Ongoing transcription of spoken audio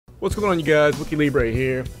What's going on, you guys? Wiki Libre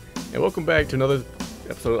here, and welcome back to another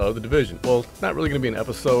episode of The Division. Well, it's not really going to be an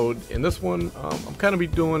episode. In this one, I'm kind of be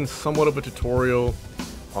doing somewhat of a tutorial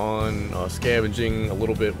on scavenging a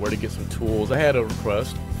little bit, where to get some tools. I had a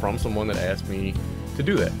request from someone that asked me to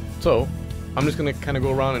do that. So, I'm just going to kind of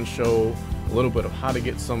go around and show a little bit of how to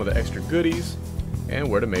get some of the extra goodies and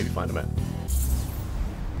where to maybe find them at.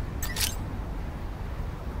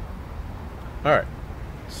 Alright,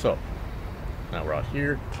 so now we're out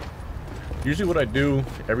here. Usually what I do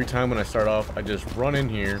every time when I start off, I just run in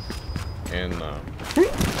here and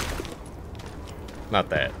not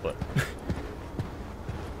that, but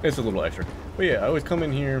it's a little extra. But yeah, I always come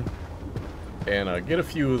in here and get a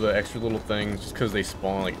few of the extra little things just because they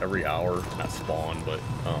spawn like every hour. Not spawn, but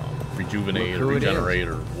rejuvenate or regenerate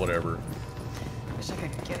or whatever. Wish I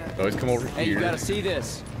could get I always come over here. Hey, you gotta see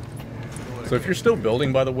this. So if you're still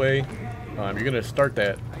building, by the way, you're gonna start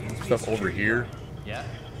that stuff over here. Yeah.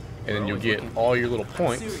 And then you'll get all your little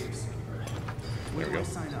points. There we go.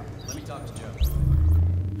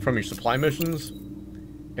 From your supply missions,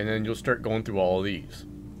 and then you'll start going through all of these.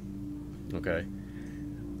 Okay.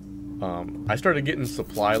 I started getting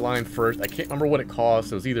supply line first. I can't remember what it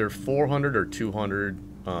cost. It was either 400 or 200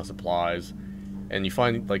 supplies, and you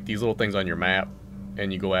find like these little things on your map,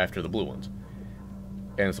 and you go after the blue ones.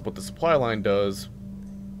 And so what the supply line does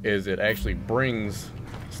is it actually brings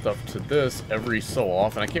stuff to this every so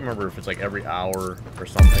often. I can't remember if it's like every hour or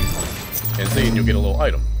something, and seeing you'll get a little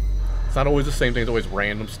item. It's not always the same thing, it's always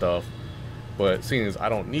random stuff, but seeing as I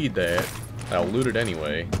don't need that, I'll loot it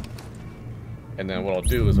anyway. And then what I'll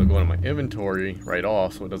do is I'll go into my inventory right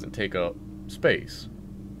off so it doesn't take up space.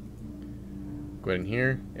 Go ahead in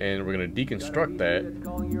here, and we're going to deconstruct that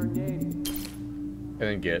and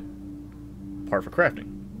then get part for crafting.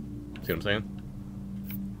 See what I'm saying?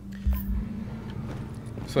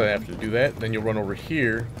 So after you do that, then you'll run over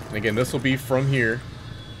here, and again, this will be from here.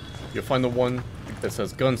 You'll find the one that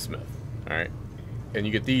says gunsmith, alright? And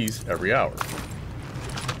you get these every hour.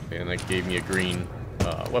 And that gave me a green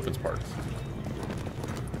weapons parts.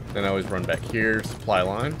 Then I always run back here, supply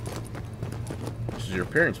line, which is your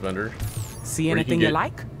appearance vendor. See anything you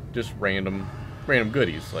like? Just random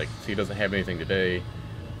goodies. Like, see, he doesn't have anything today.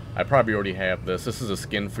 I probably already have this. This is a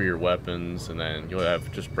skin for your weapons, and then you'll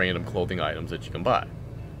have just random clothing items that you can buy.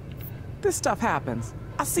 This stuff happens.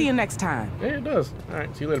 I'll see you next time. Yeah, it does.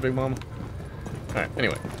 Alright, see you later, big mama. Alright,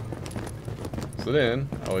 anyway. So then,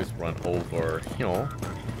 I always run over, you know.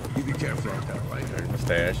 You be careful out there, right? There's my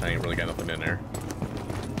stash. I ain't really got nothing in there.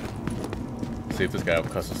 See if this guy will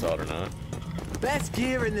cuss us out or not. Best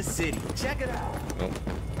gear in the city. Check it out. Nope.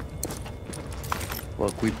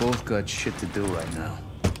 Look, we both got shit to do right now.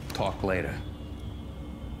 Talk later.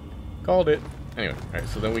 Called it. Anyway, alright,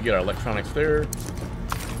 so then we get our electronics there.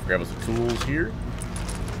 Grab us the tools here.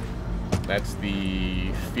 That's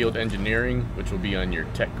the field engineering, which will be on your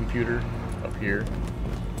tech computer up here.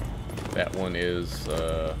 That one is,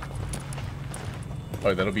 oh,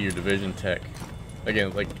 that'll be your division tech.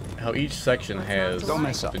 Again, like how each section has Don't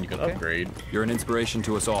mess up, something you can okay? upgrade. You're an inspiration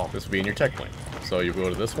to us all. This will be in your tech link. So you go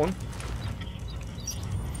to this one.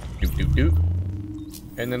 Doop doop doop.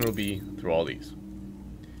 And then it'll be through all these.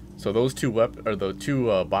 So those two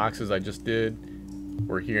boxes I just did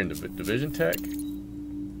were here in the division tech.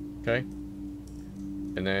 Okay.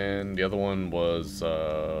 And then the other one was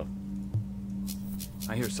I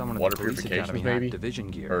hear someone at water the police purifications, academy maybe, had division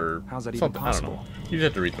gear. or How's that even something. possible? I don't know. You just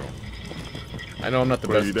have to read through them. I know I'm not the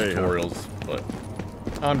best at tutorials, but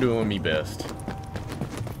I'm doing me best.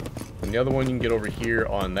 And the other one you can get over here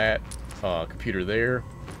on that computer there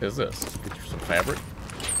is this. Get you some fabric.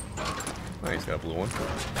 Nice, got a blue one.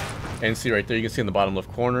 And see right there, you can see in the bottom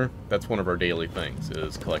left corner, that's one of our daily things,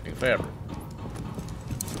 is collecting fabric.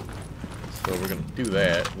 So we're going to do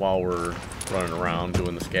that while we're running around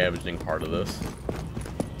doing the scavenging part of this.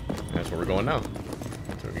 And that's where we're going now.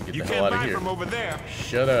 So we can get the hell out of here. From over there.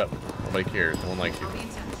 Shut up. Nobody cares. No one likes you.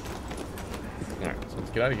 Alright, so let's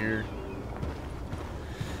get out of here.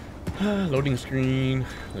 Loading screen.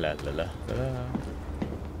 La la la la.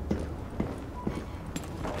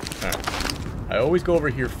 Alright. I always go over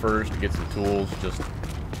here first to get some tools, just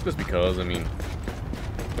because, I mean,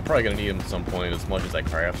 I'm probably going to need them at some point as much as I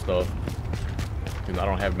craft stuff. And I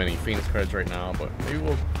don't have many Phoenix credits right now, but maybe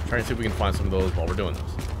we'll try and see if we can find some of those while we're doing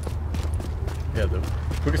this. Yeah, the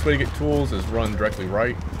quickest way to get tools is run directly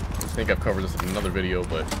right. I think I've covered this in another video,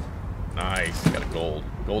 but nice, got a gold.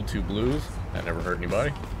 Gold 2 blues, that never hurt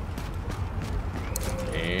anybody.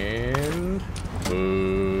 And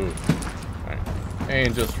boo. Alright,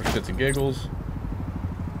 and just for shits and giggles,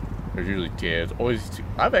 there's usually, yeah, it's always two.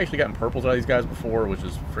 I've actually gotten purples out of these guys before, which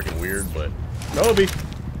is freaking weird, but Toby,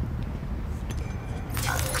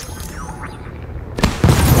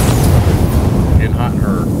 hot and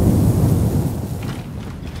her?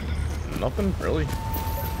 Nothing? Really?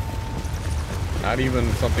 Not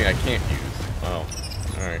even something I can't use. Oh.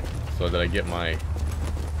 Alright. So did I get my...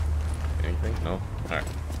 anything? No? Alright.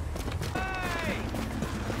 Hey!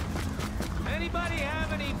 Anybody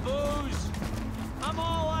have any booze? I'm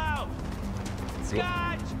all out.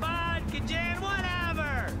 Scotch, vodka, gin,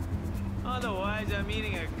 whatever. Otherwise, I'm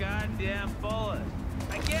eating a goddamn bullet.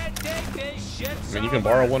 I can't take this shit. I mean, you can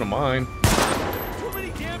borrow one of mine. Too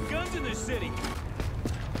many damn guns in this city.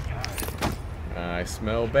 I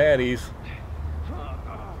smell baddies.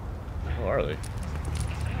 Who are they?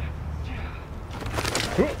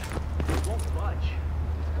 Who Won't budge.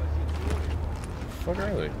 the fuck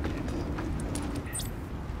are they?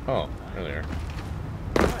 Oh, there they are.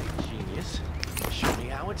 Right, genius. Show me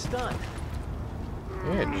how it's done.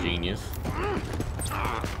 Yeah, genius.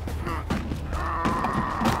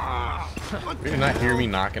 You did not hear me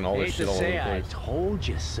knocking all this Hate shit to all over say the I place. told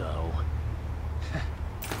you so.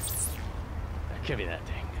 Give me that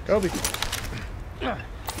thing. Kobe.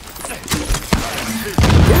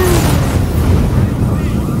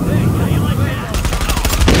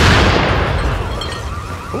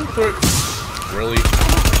 Really?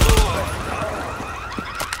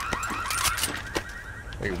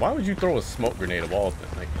 Like, why would you throw a smoke grenade of all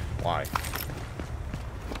things? Like, why?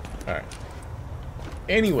 Alright.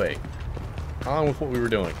 Anyway, on with what we were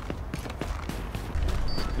doing.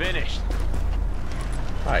 Finished.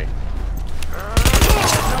 Hi.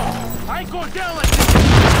 I ain't going down like this.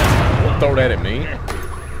 Don't throw that at me.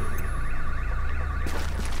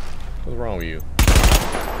 What's wrong with you?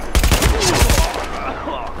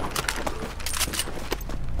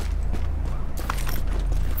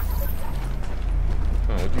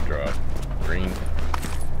 Oh, what'd you draw? Green.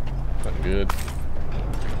 Nothing good.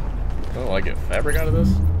 Oh, I get fabric out of this?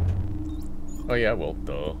 Oh yeah, well,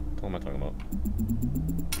 duh. What am I talking about?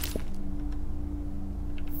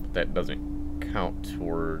 That doesn't count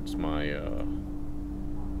towards my,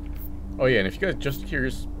 Oh yeah, and if you guys just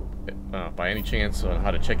curious, by any chance, on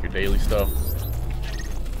how to check your daily stuff,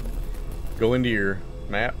 go into your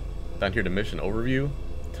map, down here to mission overview,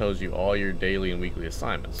 it tells you all your daily and weekly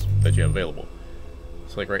assignments that you have available.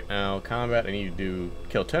 So like right now, combat, I need to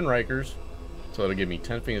kill 10 Rikers, so it'll give me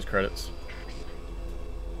 10 Phoenix credits.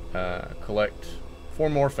 Collect 4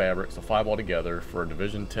 more fabrics, so 5 altogether for a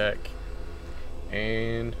division tech,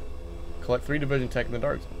 and collect 3 division tech in the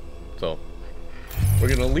dark zone. So we're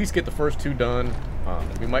gonna at least get the first 2 done.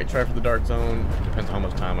 We might try for the dark zone. Depends on how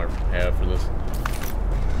much time I have for this.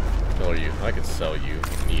 Sell you. I could sell you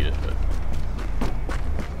if you need it, but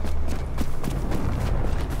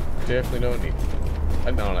definitely don't need it.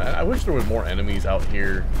 I don't know. I wish there was more enemies out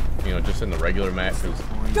here, you know, just in the regular map, because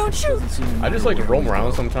Don't shoot! I just like to roam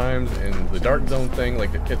around sometimes, and the dark zone thing,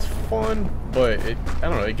 like, it's fun, but I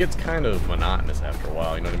don't know, it gets kind of monotonous after a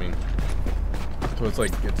while, you know what I mean? So it's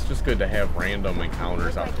like, it's just good to have random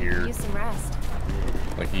encounters out here. Use some rest.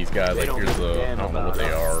 Like these guys, like here's the, I don't know what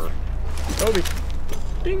they are. Toby!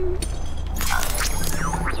 Ding!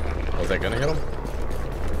 Was that gonna hit him?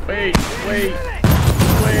 Wait!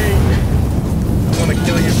 I wanna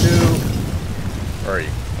kill you too! Where are you?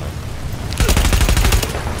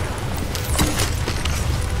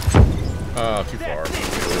 Oh, too far.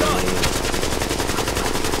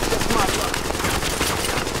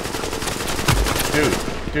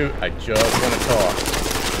 Dude, I just want to talk.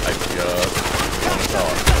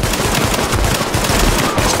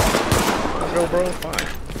 Go, bro, fine.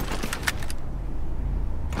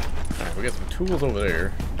 Alright, we got some tools over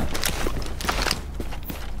there.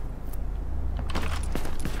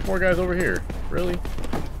 More guys over here. Really?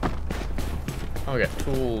 Oh, we got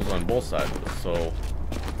tools on both sides of this, so...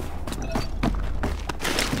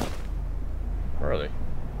 Where are they?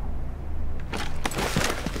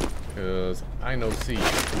 Because I know see.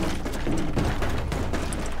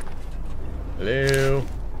 Hello?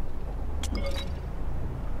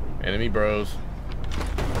 Enemy bros.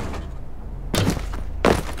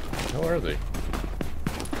 Where are they?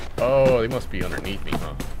 Oh, they must be underneath me,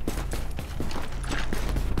 huh?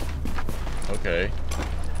 Okay.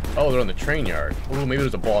 Oh, they're on the train yard. Ooh, maybe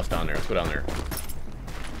there's a boss down there. Let's go down there.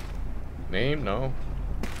 Name? No.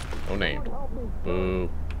 No name. Boo.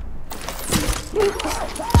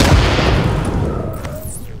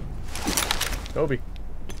 Kobe.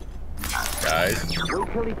 Guys.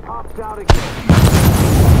 Wait till he pops out again.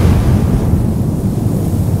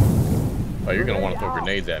 Oh, you're gonna want to throw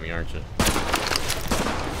grenades at me, aren't you?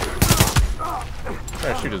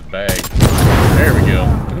 Try to shoot his bag. There we go.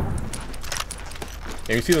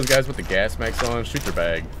 And you see those guys with the gas max on? Shoot their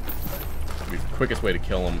bag. It's the quickest way to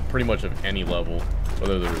kill them, pretty much of any level.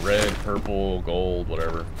 Whether they're red, purple, gold,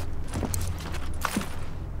 whatever.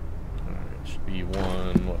 Alright, should be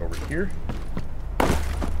one, what, over here?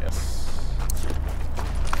 Yes.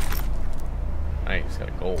 Nice, got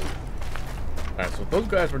a gold. Alright, so if those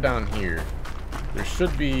guys were down here, there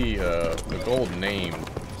should be a gold name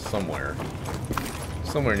somewhere.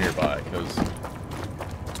 Somewhere nearby, because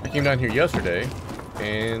I came down here yesterday,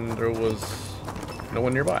 and there was no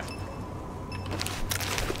one nearby.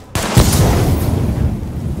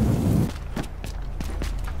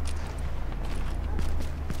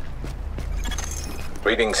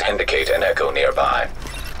 Readings indicate an echo nearby.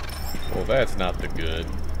 Well, that's not the good.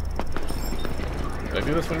 Did I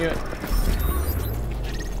do this one yet?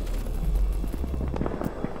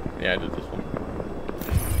 Yeah, I did this one.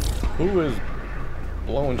 Who is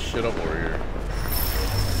blowing shit up over here?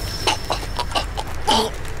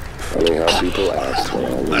 Funny how people act when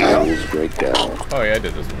all the rules break down. Oh yeah, I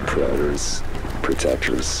did this one. Predators,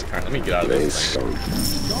 protectors. Alright, let me get out of this thing.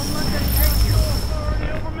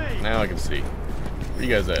 Right, now I can see. Where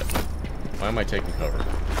you guys at? Why am I taking cover?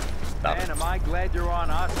 Stop it. Man, am I glad you're on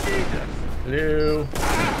our stage. Hello?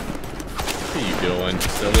 What are you doing,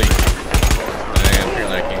 silly? Man,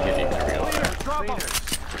 apparently I can't hit you. There we go.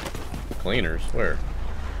 Cleaners? Where?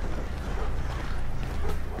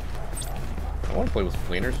 I want to play with some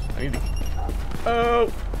cleaners. I need to... Oh!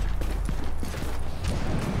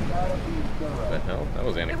 What the hell? That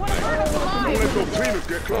was anticlimactic. Don't let those cleaners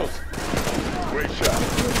get close. Great shot.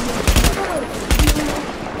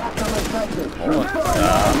 Hold on.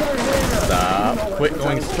 Stop. Quit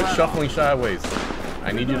shuffling sideways.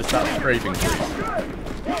 I need you to stop scraping, please.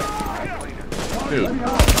 Dude.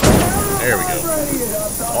 There we go.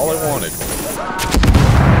 All I wanted.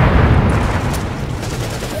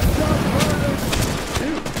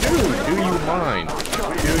 Dude, do you mind?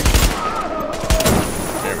 Dude.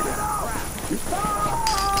 There we go.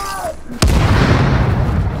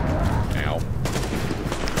 Ow.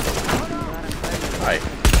 Hi.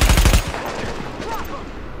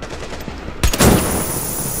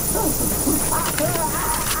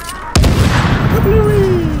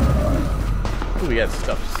 Ooh, we got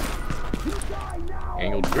stuff.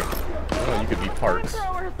 Angled grip. Oh, you could be parts. So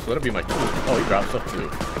that'll be my tool. Oh, he dropped stuff too.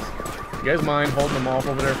 You guys mind holding them off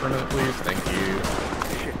over there for a minute, please? Thank you.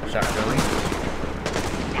 Shotgun.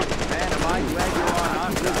 Man, am I glad you're on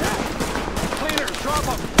our side. Cleaners, drop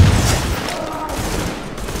them.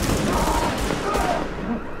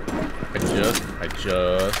 I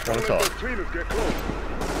just want to talk. Cleaners get close.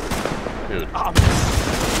 Dude.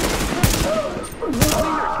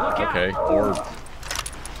 Okay, or...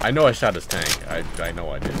 I know I shot his tank. I know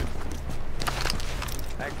I did.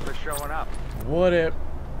 Thanks for showing up. Whatever.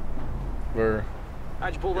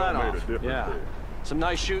 How'd you pull that Made a off? difference Yeah. there. Some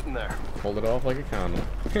nice shooting there. Pulled it off like a condom.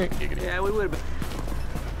 Giggity. Yeah, we would have been.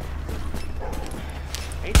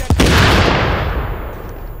 Ain't that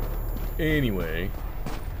Anyway.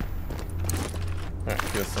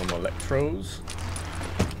 Alright, get some electros.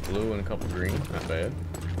 Blue and a couple green. Not bad.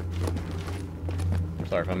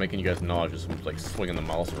 Sorry if I'm making you guys nauseous. I'm like swinging the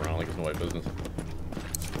mouse around like it's nobody's business.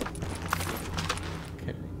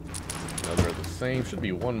 Okay. Another of the same. Should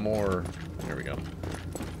be one more. There we go.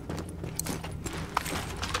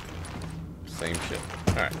 Same shit.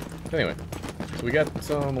 Alright. Anyway. So we got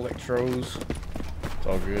some electros. It's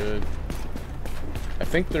all good. I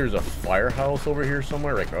think there's a firehouse over here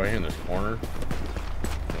somewhere, like right here in this corner.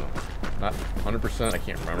 Not 100%, I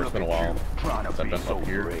can't remember. It's been a while since I've been up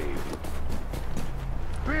here.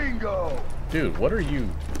 Bingo! Dude, what are you...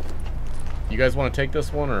 You guys want to take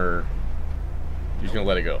this one, or... You just gonna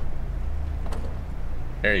let it go?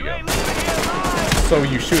 There you go. So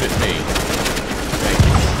you shoot at me. Thank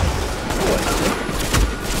you. What?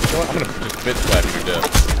 You know what? I'm gonna just bitch slap you to death.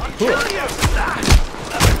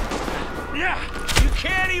 Yeah, you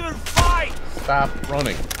can't even fight. Stop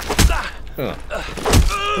running.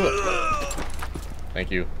 Thank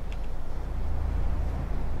you.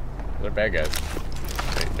 They're bad guys.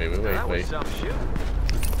 Wait. Some shit.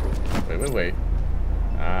 Wait.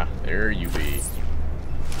 Ah, there you be.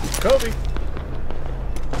 Kobe!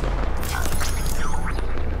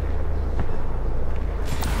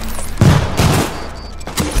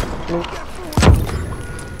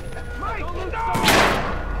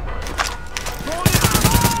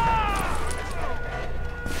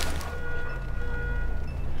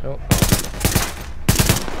 Hell.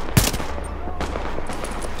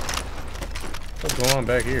 What's going on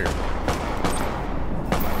back here? Go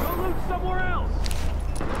loot somewhere else.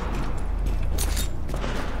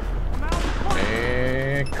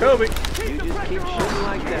 And Kobe! You just keep shooting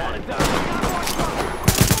like that.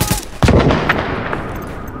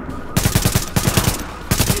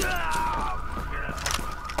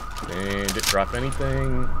 drop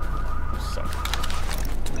anything. Suck.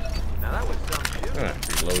 Now that was some shit.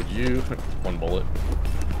 Reload you. 1 bullet.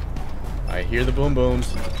 I hear the boom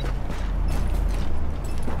booms.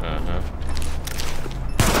 Uh-huh.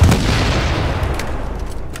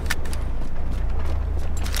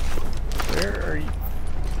 Where are you?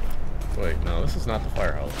 Wait, no, this is not the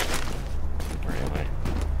firehouse. Where am I?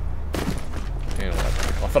 Damn,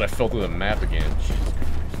 I thought I fell through the map again. Jesus Christ.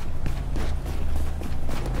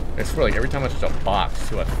 I swear, like, every time I touch a box,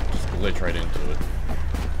 too, I just glitch right into it.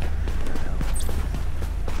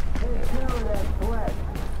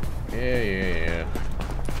 Yeah.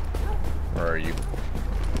 Where are you?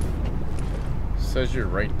 It says you're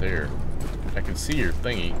right there. I can see your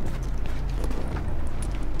thingy.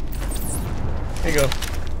 Here you go.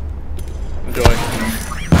 Enjoy.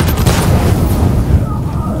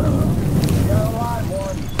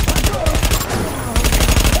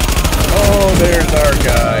 Oh, there's our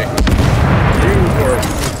guy. You were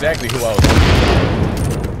exactly who I was looking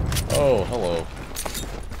for. Oh, hello.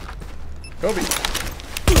 Kobe.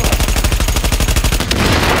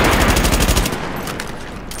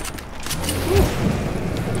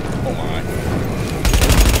 Oh my.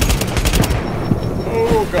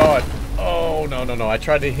 Oh god. Oh no. I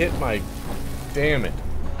tried to hit my... Damn it.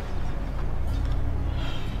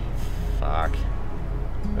 Fuck.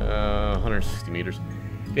 160 meters.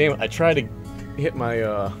 Damn it, I tried to hit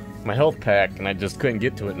my my health pack and I just couldn't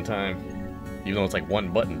get to it in time. Even though it's like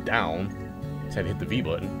 1 button down. Just had to hit the V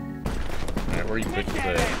button. Alright, where are you bitches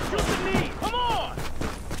at? Come on!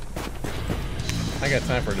 I got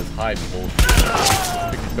time for this hiding bullshit.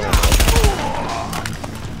 Going up.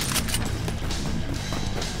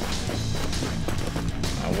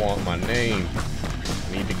 I want my name.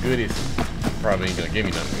 I need the goodies. Probably ain't gonna give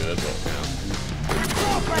me nothing good, but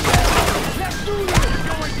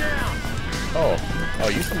Oh,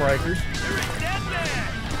 you some Rikers.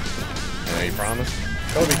 Yeah, you promised.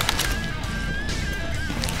 Kobe.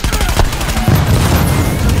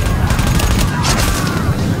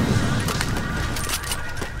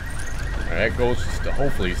 Alright, that goes to,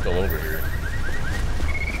 hopefully he's still over here.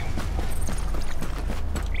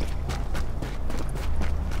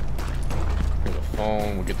 Here's a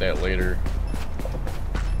phone, we'll get that later.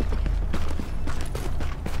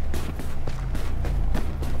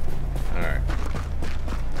 Alright.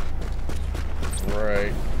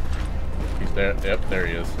 Right. He's there. Yep, there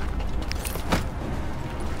he is.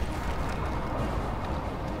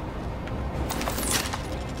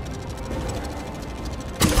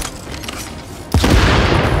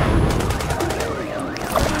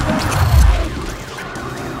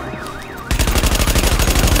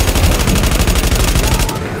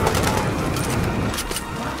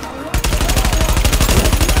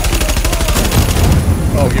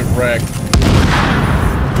 Oh, get wrecked.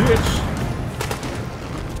 Bitch.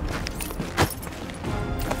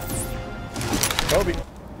 Kobe.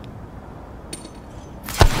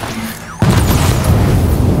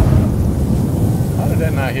 How did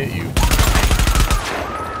that not hit you?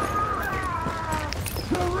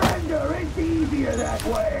 Surrender! It's easier that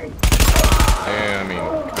way! Yeah, I mean,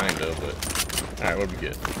 kind of, but... Alright, what do we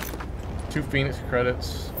get? 2 Phoenix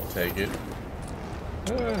credits. I'll take it.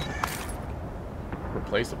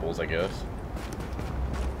 Replaceables, I guess.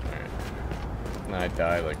 Alright. And I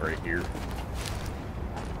die, like, right here.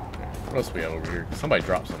 What else do we have over here? Somebody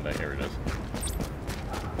dropped something. Here it is.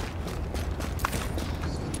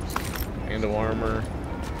 Handle armor.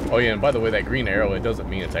 Oh yeah, and by the way, that green arrow, it doesn't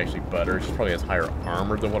mean it's actually better. It just probably has higher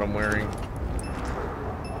armor than what I'm wearing.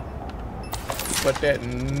 But that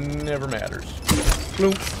never matters.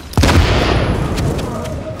 Bloop.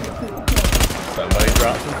 Somebody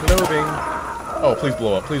dropped some clothing. Oh, please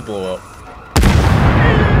blow up. Please blow up.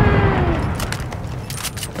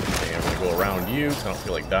 Okay, I'm gonna go around you because I don't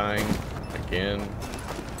feel like dying again. And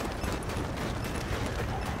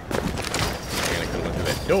I could have went through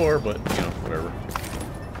that door, but, you know, whatever.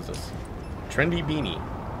 What's this? Trendy beanie.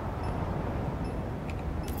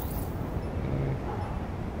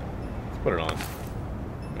 Let's put it on.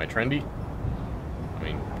 Am I trendy? I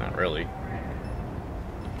mean, not really.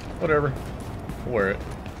 Whatever. We'll wear it.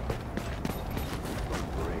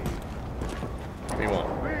 What do you want?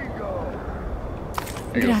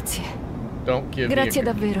 There you Grazie. go. Don't give Grazie me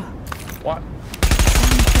a... davvero. What?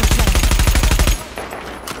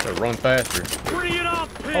 Gotta run faster. Bring it up,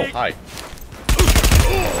 pig! Oh, hi.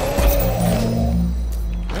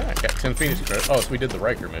 Yeah, I got 10 Phoenix credits. Oh, so we did the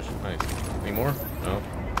Riker mission. Nice. Any more? No.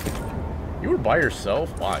 You were by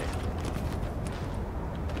yourself? Why?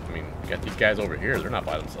 I mean, you got these guys over here. They're not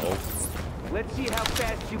by themselves. Let's see how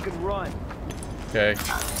fast you can run. Okay.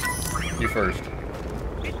 You first.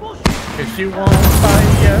 If you want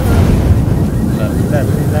fire, la la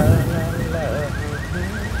la la la.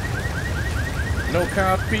 No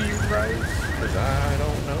copyright, cause I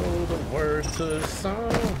don't know the words to the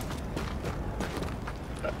song.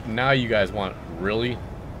 Now you guys want, really?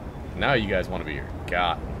 Now you guys want to be here.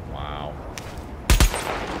 God, wow.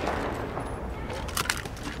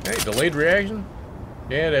 Hey, delayed reaction?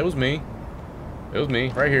 Yeah, that was me. It was me,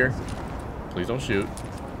 right here. Please don't shoot.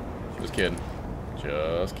 Just kidding.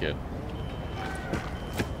 Just kidding.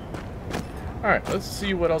 Alright, let's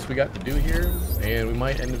see what else we got to do here. And we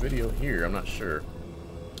might end the video here, I'm not sure.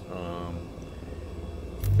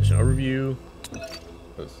 Mission overview.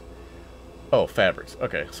 Oh, fabrics.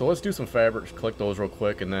 Okay, so let's do some fabrics, collect those real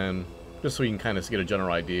quick, and then just so you can kind of get a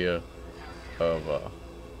general idea of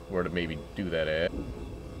where to maybe do that at.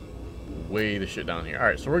 Weigh the shit down here.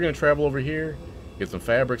 Alright, so we're going to travel over here, get some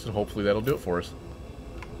fabrics, and hopefully that'll do it for us.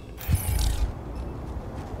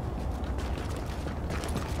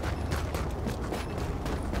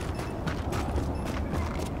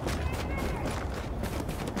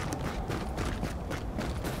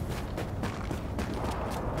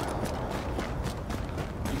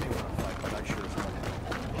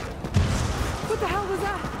 What the hell was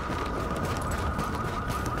that?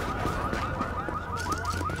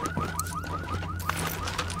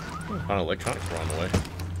 Found electronics were on the way.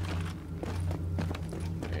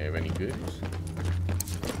 Have any goodies?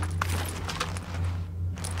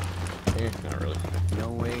 Not really. No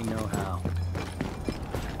way, no how.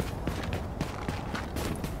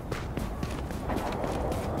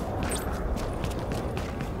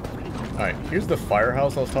 Alright, here's the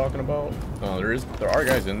firehouse I was talking about. There are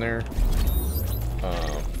guys in there.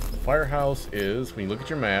 Firehouse is, when you look at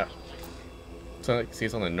your map, so see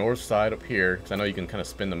it's on the north side up here, because I know you can kind of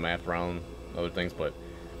spin the map around other things, but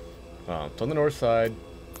it's on the north side.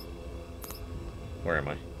 Where am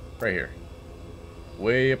I? Right here.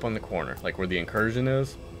 Way up on the corner, like where the incursion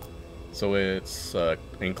is. So it's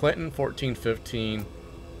in Clinton, 1415,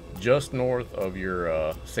 just north of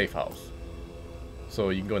your safe house. So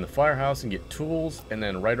you can go in the firehouse and get tools, and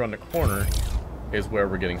then right around the corner is where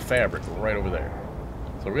we're getting fabric, right over there.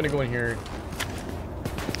 So we're gonna go in here,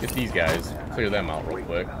 get these guys, clear them out real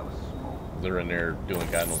quick. They're in there doing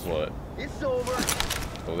God knows what. It's over.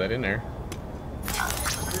 Throw that in there.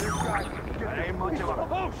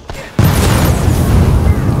 Oh shit!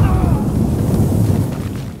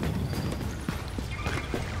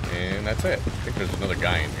 And that's it. I think there's another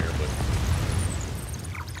guy in here, but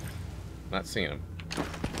not seeing him.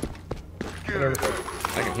 Whatever.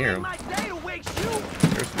 I can hear him.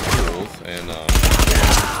 There's some tools, and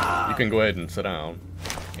you can go ahead and sit down.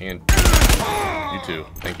 And you too.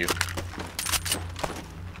 Thank you.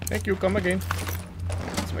 Thank you. Come again.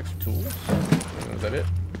 Some extra tools. Is that it?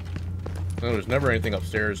 No, there's never anything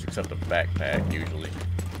upstairs except a backpack, usually.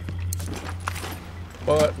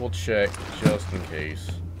 But we'll check just in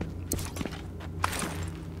case.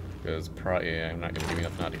 Because probably, yeah, I'm not going to give you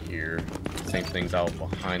enough out of here. Same thing's out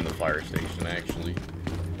behind the fire station, actually.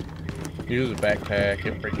 Here's a backpack,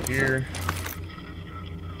 it right here.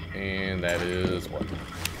 And that is what?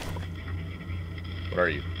 What are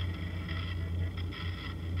you?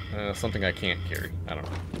 Something I can't carry. I don't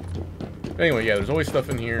know. But anyway, yeah, there's always stuff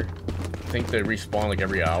in here. I think they respawn like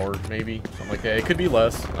every hour, maybe. Something like that. It could be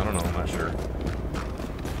less. I don't know. I'm not sure.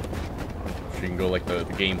 You can go like the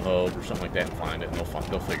game hub or something like that and find it, and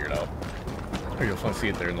they'll figure it out. Or you'll see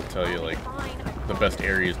it there, and they'll tell you like the best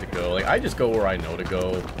areas to go. Like I just go where I know to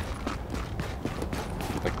go.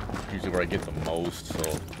 Like usually where I get the most.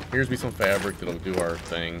 So here's me some fabric that'll do our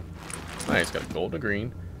thing. Nice, got gold to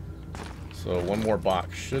green. So one more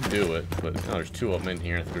box should do it, but no, there's two of them in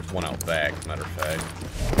here. I think there's one out back, as a matter of fact.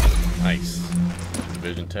 Nice.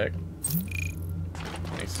 Division tech.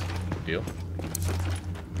 Nice. Good deal.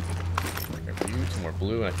 Some more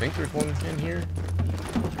blue, and I think there's one in here.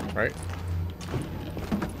 Right?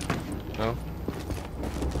 No?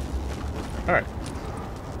 Alright.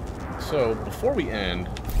 So, before we end,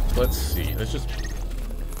 let's see. Let's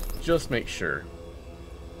just make sure.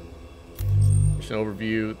 Mission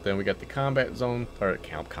overview, then we got the combat zone, or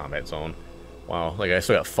combat zone. Wow, like I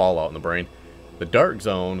still got Fallout in the brain. The dark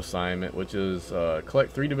zone assignment, which is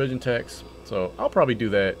collect 3 division techs. So, I'll probably do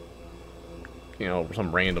that, you know,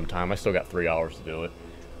 some random time. I still got 3 hours to do it.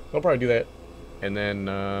 I'll probably do that. And then,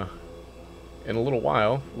 in a little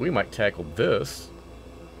while, we might tackle this.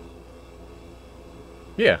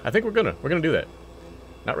 Yeah, I think we're gonna do that.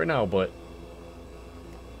 Not right now, but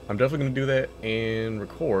I'm definitely gonna do that and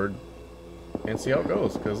record and see how it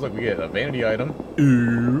goes. Because look, we get a vanity item.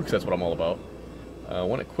 Ooh, 'cause that's what I'm all about.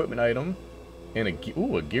 One equipment item. And a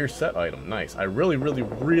gear set item. Nice. I really, really,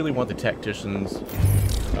 really want the tacticians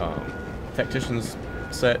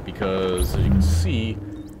set because, as you can see,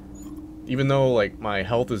 even though like my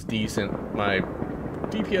health is decent, my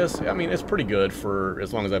DPS, I mean, it's pretty good for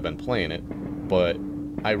as long as I've been playing it. But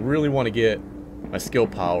I really want to get my skill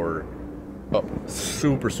power up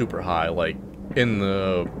super, super high, like in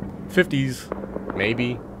the 50s,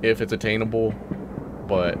 maybe, if it's attainable.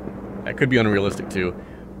 But that could be unrealistic too.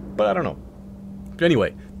 But I don't know.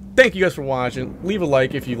 Anyway, thank you guys for watching. Leave a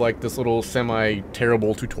like if you like this little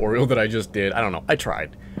semi-terrible tutorial that I just did. I don't know. I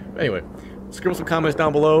tried. Anyway, scribble some comments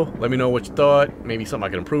down below. Let me know what you thought. Maybe something I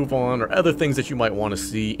can improve on, or other things that you might want to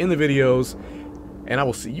see in the videos. And I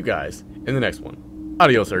will see you guys in the next one.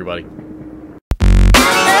 Adios, everybody.